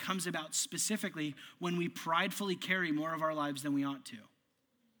anxiety that comes about specifically when we pridefully carry more of our lives than we ought to.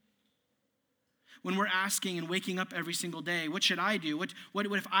 When we're asking and waking up every single day, what should I do? What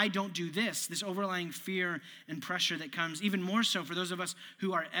if I don't do this? This overlying fear and pressure that comes, even more so for those of us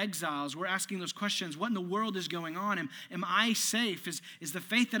who are exiles. We're asking those questions. What in the world is going on? Am I safe? Is the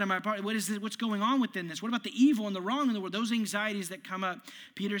faith that I'm a part? What is this? What's going on within this? What about the evil and the wrong in the world? Those anxieties that come up.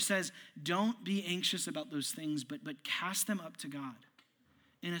 Peter says, don't be anxious about those things, but cast them up to God.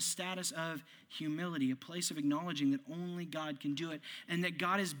 in a status of humility, a place of acknowledging that only God can do it, and that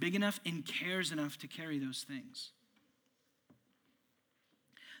God is big enough and cares enough to carry those things.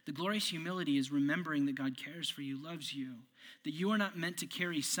 The glorious humility is remembering that God cares for you, loves you, that you are not meant to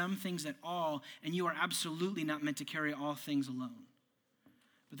carry some things at all, and you are absolutely not meant to carry all things alone,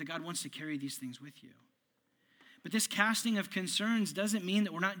 but that God wants to carry these things with you. But this casting of concerns doesn't mean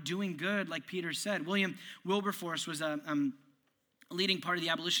that we're not doing good, like Peter said. William Wilberforce was a leading part of the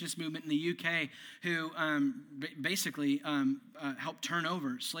abolitionist movement in the UK who basically helped turn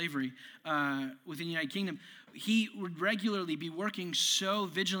over slavery within the United Kingdom. He would regularly be working so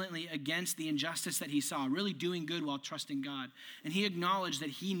vigilantly against the injustice that he saw, really doing good while trusting God. And he acknowledged that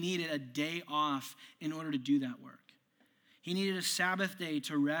he needed a day off in order to do that work. He needed a Sabbath day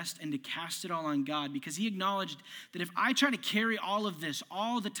to rest and to cast it all on God, because he acknowledged that if I try to carry all of this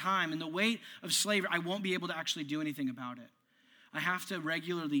all the time and the weight of slavery, I won't be able to actually do anything about it. I have to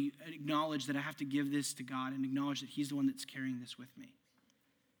regularly acknowledge that I have to give this to God and acknowledge that he's the one that's carrying this with me.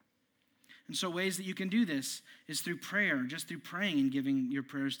 And so ways that you can do this is through prayer, just through praying and giving your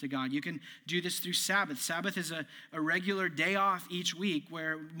prayers to God. You can do this through Sabbath. Sabbath is a regular day off each week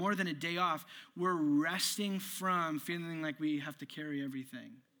where, more than a day off, we're resting from feeling like we have to carry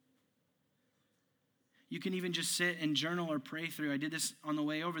everything. You can even just sit and journal or pray through. I did this on the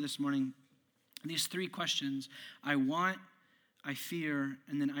way over this morning. These 3 questions: I want, I fear,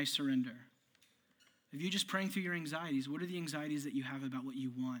 and then I surrender. If you're just praying through your anxieties, what are the anxieties that you have about what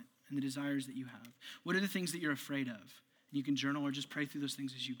you want and the desires that you have? What are the things that you're afraid of? And you can journal or just pray through those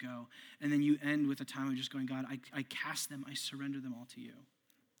things as you go. And then you end with a time of just going, God, I cast them, I surrender them all to you.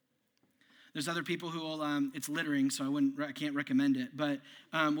 There's other people who will, it's littering, so I can't recommend it, but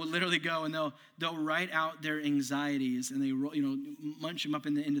will literally go and they'll write out their anxieties and they munch them up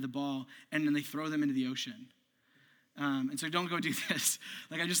into the ball, and then they throw them into the ocean. And so don't go do this.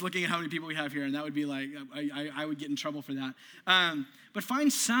 Like, I'm just looking at how many people we have here, and that would be like, I would get in trouble for that. But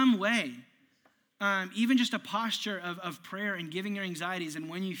find some way, even just a posture of prayer and giving your anxieties, and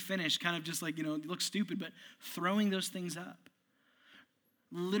when you finish, kind of just like, it looks stupid, but throwing those things up.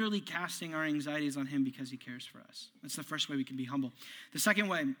 Literally casting our anxieties on him because he cares for us. That's the first way we can be humble. The second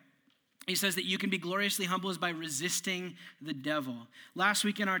way, he says that you can be gloriously humble is by resisting the devil. Last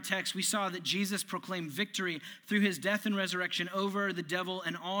week in our text, we saw that Jesus proclaimed victory through his death and resurrection over the devil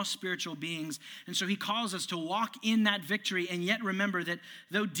and all spiritual beings. And so he calls us to walk in that victory, and yet remember that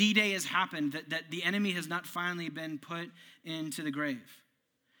though D-Day has happened, that the enemy has not finally been put into the grave.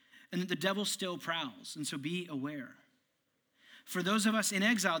 And that the devil still prowls, and so be aware. For those of us in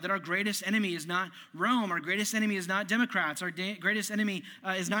exile, that our greatest enemy is not Rome, our greatest enemy is not Democrats, our greatest enemy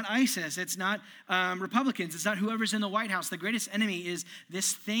is not ISIS, it's not Republicans, it's not whoever's in the White House. The greatest enemy is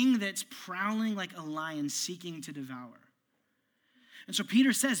this thing that's prowling like a lion seeking to devour. And so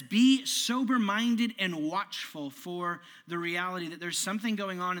Peter says, be sober-minded and watchful for the reality that there's something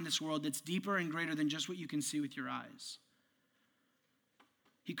going on in this world that's deeper and greater than just what you can see with your eyes.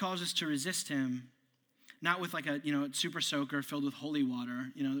 He calls us to resist him, not with like a super soaker filled with holy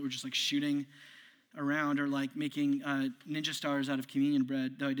water, that we're just like shooting around, or like making ninja stars out of communion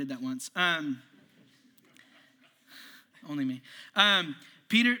bread, though I did that once. Only me.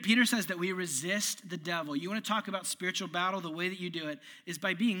 Peter says that we resist the devil. You want to talk about spiritual battle, the way that you do it is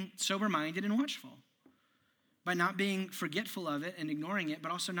by being sober-minded and watchful. By not being forgetful of it and ignoring it,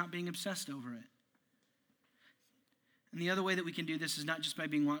 but also not being obsessed over it. And the other way that we can do this is not just by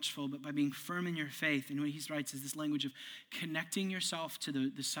being watchful, but by being firm in your faith. And what he writes is this language of connecting yourself to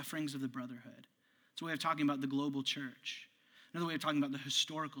the sufferings of the brotherhood. It's a way of talking about the global church. Another way of talking about the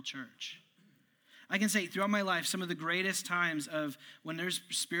historical church. I can say throughout my life, some of the greatest times of when there's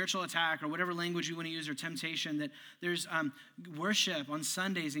spiritual attack or whatever language you want to use, or temptation, that there's worship on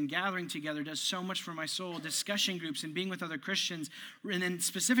Sundays and gathering together does so much for my soul. Discussion groups and being with other Christians. And then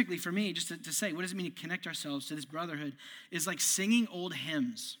specifically for me, just to say, what does it mean to connect ourselves to this brotherhood is like singing old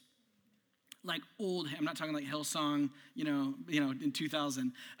hymns. Like I'm not talking like Hillsong, in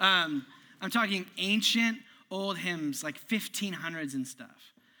 2000. I'm talking ancient old hymns, like 1500s and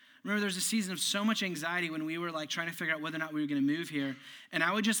stuff. Remember, there was a season of so much anxiety when we were like trying to figure out whether or not we were going to move here. And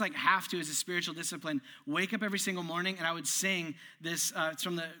I would just like have to, as a spiritual discipline, wake up every single morning and I would sing this, it's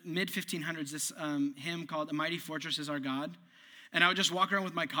from the mid-1500s, this hymn called "A Mighty Fortress Is Our God." And I would just walk around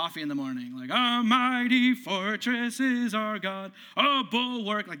with my coffee in the morning, like, "A mighty fortress is our God, a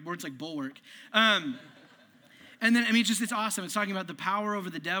bulwark," like words like bulwark. And then, it's awesome. It's talking about the power over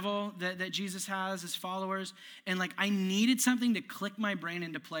the devil that Jesus has as followers. And I needed something to click my brain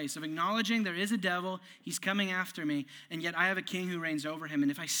into place of acknowledging there is a devil, he's coming after me, and yet I have a king who reigns over him.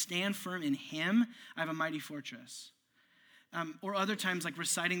 And if I stand firm in him, I have a mighty fortress. Or other times, like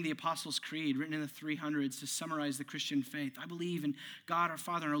reciting the Apostles' Creed, written in the 300s to summarize the Christian faith. I believe in God our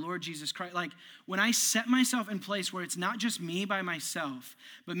Father and our Lord Jesus Christ. Like when I set myself in place where it's not just me by myself,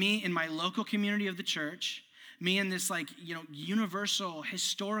 but me in my local community of the church, me in this universal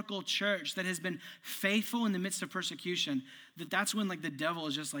historical church that has been faithful in the midst of persecution, that's when like the devil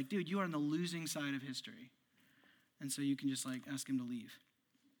is just like, dude, you are on the losing side of history. And so you can just like ask him to leave.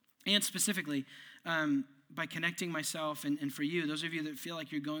 And specifically, by connecting myself and for you, those of you that feel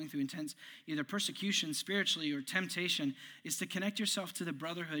like you're going through intense either persecution spiritually or temptation, is to connect yourself to the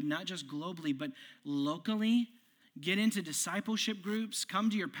brotherhood, not just globally, but locally. Get into discipleship groups. Come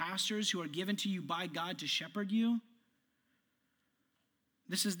to your pastors who are given to you by God to shepherd you.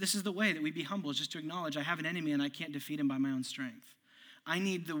 This is the way that we be humble, is just to acknowledge I have an enemy and I can't defeat him by my own strength. I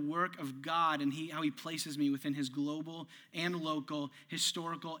need the work of God and how he places me within his global and local,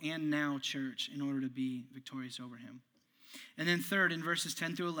 historical and now church in order to be victorious over him. And then third, in verses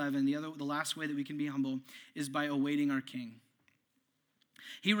 10 through 11, the last way that we can be humble is by awaiting our King.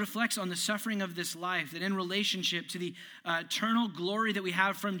 He reflects on the suffering of this life, that in relationship to the eternal glory that we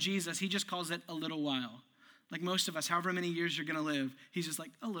have from Jesus, he just calls it a little while. Like most of us, however many years you're going to live, he's just like,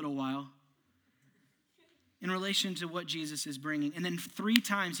 a little while. In relation to what Jesus is bringing. And then four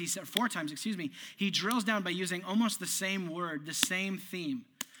times, he drills down by using almost the same word, the same theme,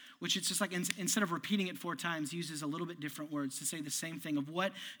 which it's just like instead of repeating it 4 times, he uses a little bit different words to say the same thing of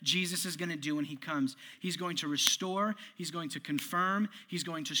what Jesus is going to do when he comes. He's going to restore, he's going to confirm, he's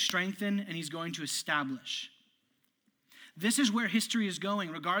going to strengthen, and he's going to establish. This is where history is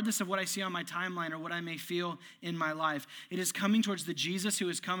going, regardless of what I see on my timeline or what I may feel in my life. It is coming towards the Jesus who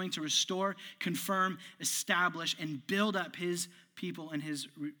is coming to restore, confirm, establish, and build up his people and his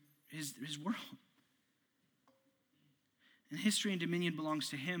world. And history and dominion belongs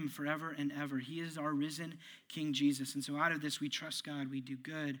to him forever and ever. He is our risen King Jesus. And so out of this, we trust God, we do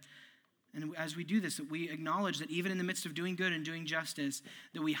good. And as we do this, that we acknowledge that even in the midst of doing good and doing justice,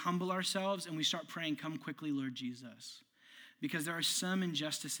 that we humble ourselves and we start praying, come quickly, Lord Jesus. Because there are some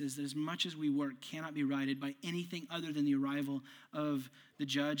injustices that as much as we work cannot be righted by anything other than the arrival of the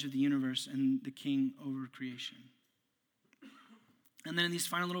judge of the universe and the king over creation. And then in these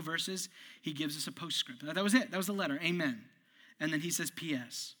final little verses, he gives us a postscript. That was it. That was the letter. Amen. And then he says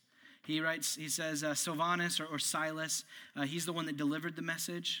P.S. He says Silvanus or Silas, he's the one that delivered the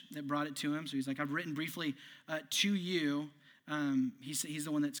message, that brought it to him. So he's like, I've written briefly to you. He's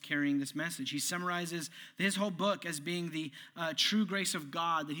the one that's carrying this message. He summarizes his whole book as being the true grace of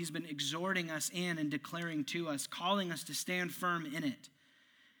God that he's been exhorting us in and declaring to us, calling us to stand firm in it.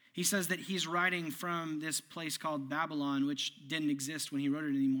 He says that he's writing from this place called Babylon, which didn't exist when he wrote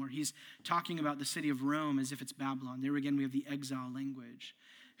it anymore. He's talking about the city of Rome as if it's Babylon. There again, we have the exile language,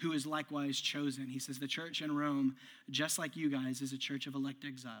 who is likewise chosen. He says the church in Rome, just like you guys, is a church of elect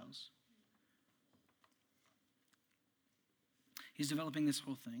exiles. He's developing this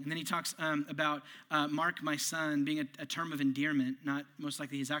whole thing. And then he talks about Mark, my son, being a term of endearment, not most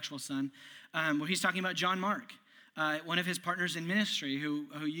likely his actual son, where he's talking about John Mark, one of his partners in ministry, who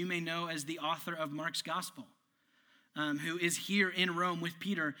you may know as the author of Mark's Gospel, who is here in Rome with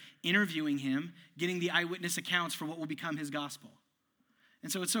Peter, interviewing him, getting the eyewitness accounts for what will become his gospel.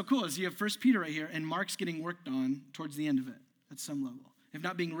 And so it's so cool, is you have 1 Peter right here, and Mark's getting worked on towards the end of it at some level. If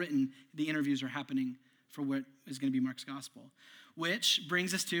not being written, the interviews are happening for what is going to be Mark's gospel. Which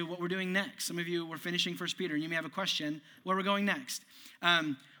brings us to what we're doing next. Some of you were finishing 1 Peter, and you may have a question, where we're going next.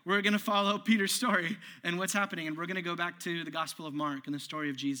 We're going to follow Peter's story and what's happening, and we're going to go back to the Gospel of Mark and the story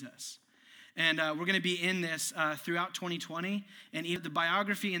of Jesus. And we're going to be in this throughout 2020, and the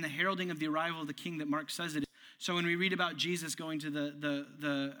biography and the heralding of the arrival of the King that Mark says it is. So when we read about Jesus going to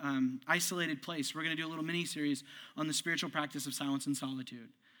the isolated place, we're going to do a little mini-series on the spiritual practice of silence and solitude.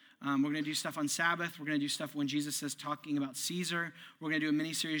 We're going to do stuff on Sabbath. We're going to do stuff when Jesus is talking about Caesar. We're going to do a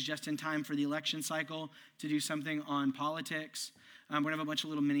mini-series just in time for the election cycle to do something on politics. We're going to have a bunch of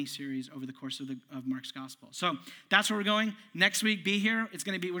little mini-series over the course of Mark's gospel. So that's where we're going. Next week, be here. We're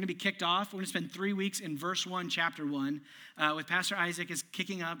going to be kicked off. We're going to spend 3 weeks in verse 1, chapter 1, with Pastor Isaac is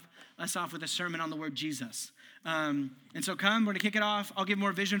kicking us off with a sermon on the word Jesus. And so come, we're going to kick it off. I'll give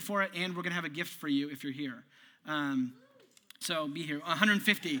more vision for it, and we're going to have a gift for you if you're here. So be here.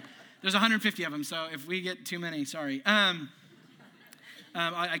 150. There's 150 of them, so if we get too many, sorry. I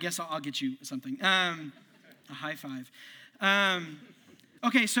guess I'll get you something. A high five.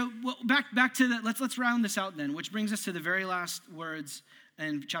 Okay, so back to let's round this out then, which brings us to the very last words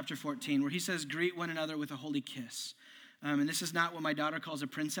in chapter 14, where he says, greet one another with a holy kiss. And this is not what my daughter calls a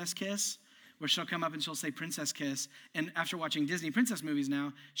princess kiss, where she'll come up and she'll say princess kiss. And after watching Disney princess movies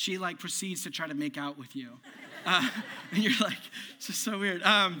now, she like proceeds to try to make out with you. And you're like, it's just so weird.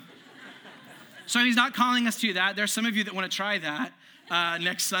 So he's not calling us to that. There's some of you that want to try that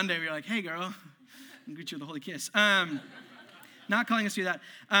next Sunday. We're like, hey girl, I'll greet you with a holy kiss. Not calling us to that.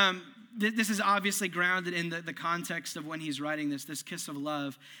 This is obviously grounded in the context of when he's writing this. This kiss of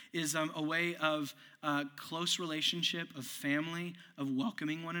love is a way of close relationship, of family, of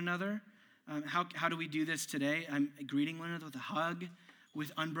welcoming one another. How do we do this today? I'm greeting one another with a hug,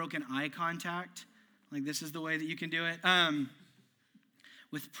 with unbroken eye contact. Like this is the way that you can do it.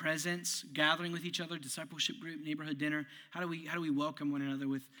 With presence, gathering with each other, discipleship group, neighborhood dinner. How do we welcome one another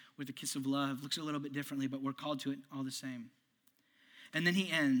with a kiss of love? Looks a little bit differently, but we're called to it all the same. And then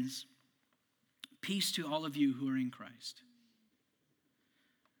he ends, peace to all of you who are in Christ.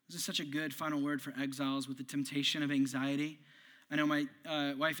 This is such a good final word for exiles with the temptation of anxiety. I know my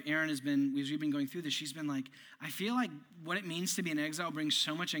wife Erin we've been going through this. She's been like, I feel like what it means to be an exile brings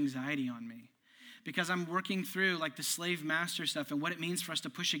so much anxiety on me. Because I'm working through like the slave master stuff and what it means for us to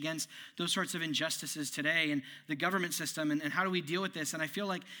push against those sorts of injustices today and the government system and how do we deal with this? And I feel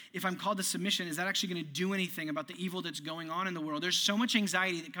like if I'm called to submission, is that actually going to do anything about the evil that's going on in the world? There's so much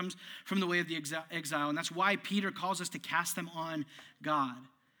anxiety that comes from the way of the exile, and that's why Peter calls us to cast them on God.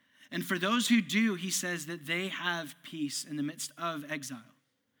 And for those who do, he says that they have peace in the midst of exile.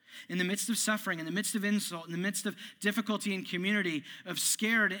 In the midst of suffering, in the midst of insult, in the midst of difficulty in community, of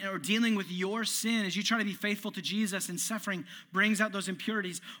scared or dealing with your sin as you try to be faithful to Jesus and suffering brings out those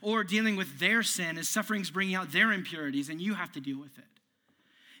impurities, or dealing with their sin as suffering's bringing out their impurities and you have to deal with it.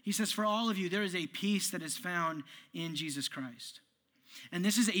 He says, for all of you, there is a peace that is found in Jesus Christ. And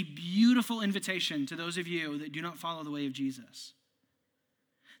this is a beautiful invitation to those of you that do not follow the way of Jesus.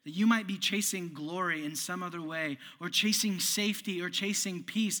 That you might be chasing glory in some other way, or chasing safety, or chasing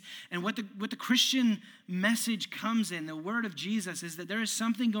peace. And what the Christian message comes in, the word of Jesus, is that there is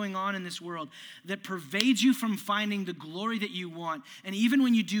something going on in this world that pervades you from finding the glory that you want. And even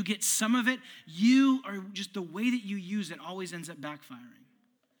when you do get some of it, you are just the way that you use it always ends up backfiring.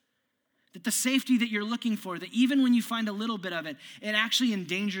 That the safety that you're looking for, that even when you find a little bit of it, it actually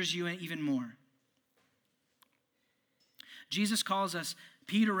endangers you even more. Jesus calls us,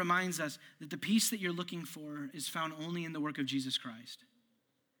 Peter reminds us that the peace that you're looking for is found only in the work of Jesus Christ.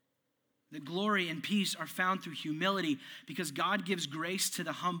 That glory and peace are found through humility because God gives grace to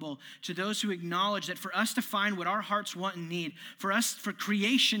the humble, to those who acknowledge that for us to find what our hearts want and need, for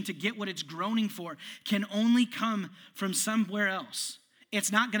creation to get what it's groaning for, can only come from somewhere else.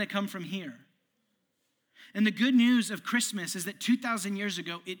 It's not going to come from here. And the good news of Christmas is that 2,000 years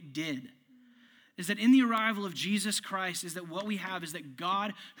ago, it did. Is that in the arrival of Jesus Christ, is that what we have is that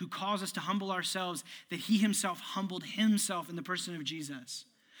God, who calls us to humble ourselves, that he himself humbled himself in the person of Jesus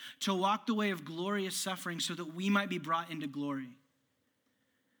to walk the way of glorious suffering so that we might be brought into glory.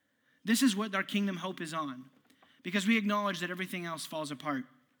 This is what our kingdom hope is on, because we acknowledge that everything else falls apart.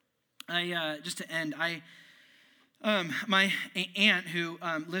 Just to end, my aunt who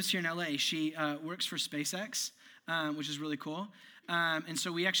lives here in LA, she works for SpaceX, which is really cool. And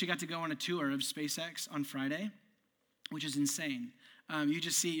so we actually got to go on a tour of SpaceX on Friday, which is insane. You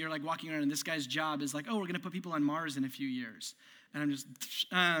just see, you're like walking around and this guy's job is like, oh, we're going to put people on Mars in a few years. And I'm just,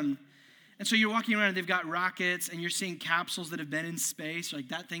 and so you're walking around and they've got rockets and you're seeing capsules that have been in space. Like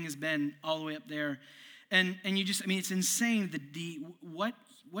that thing has been all the way up there. And you just, I mean, it's insane what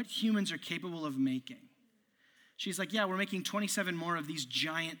humans are capable of making. She's like, yeah, we're making 27 more of these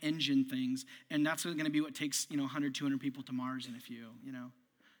giant engine things, and that's going to be what takes, 100, 200 people to Mars in a few,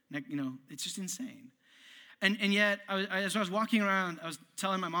 it's just insane. And yet, as I was walking around, I was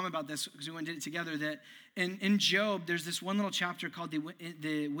telling my mom about this because we went and did it together, that in Job, there's this one little chapter called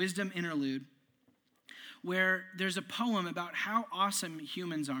the Wisdom Interlude, where there's a poem about how awesome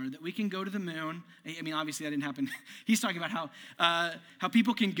humans are, that we can go to the moon. I mean, obviously that didn't happen. He's talking about how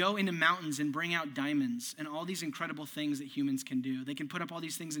people can go into mountains and bring out diamonds and all these incredible things that humans can do. They can put up all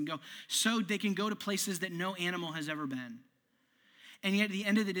these things and go, so they can go to places that no animal has ever been. And yet at the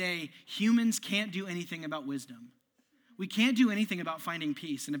end of the day, humans can't do anything about wisdom. We can't do anything about finding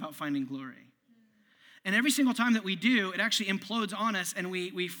peace and about finding glory. And every single time that we do, it actually implodes on us and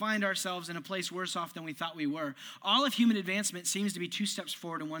we find ourselves in a place worse off than we thought we were. All of human advancement seems to be 2 steps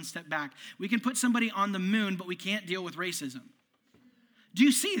forward and 1 step back. We can put somebody on the moon, but we can't deal with racism. Do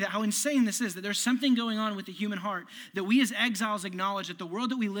you see that, how insane this is? That there's something going on with the human heart that we as exiles acknowledge that the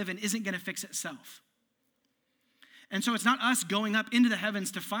world that we live in isn't going to fix itself. And so it's not us going up into the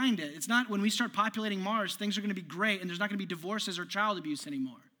heavens to find it. It's not when we start populating Mars, things are going to be great and there's not going to be divorces or child abuse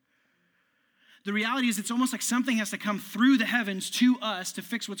anymore. The reality is it's almost like something has to come through the heavens to us to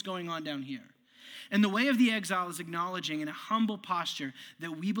fix what's going on down here. And the way of the exile is acknowledging in a humble posture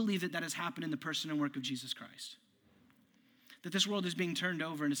that we believe that that has happened in the person and work of Jesus Christ. That this world is being turned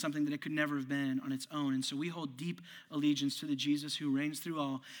over into something that it could never have been on its own. And so we hold deep allegiance to the Jesus who reigns through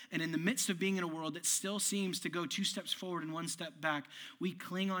all. And in the midst of being in a world that still seems to go 2 steps forward and 1 step back, we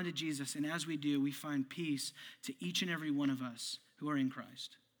cling on to Jesus. And as we do, we find peace to each and every one of us who are in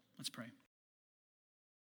Christ. Let's pray.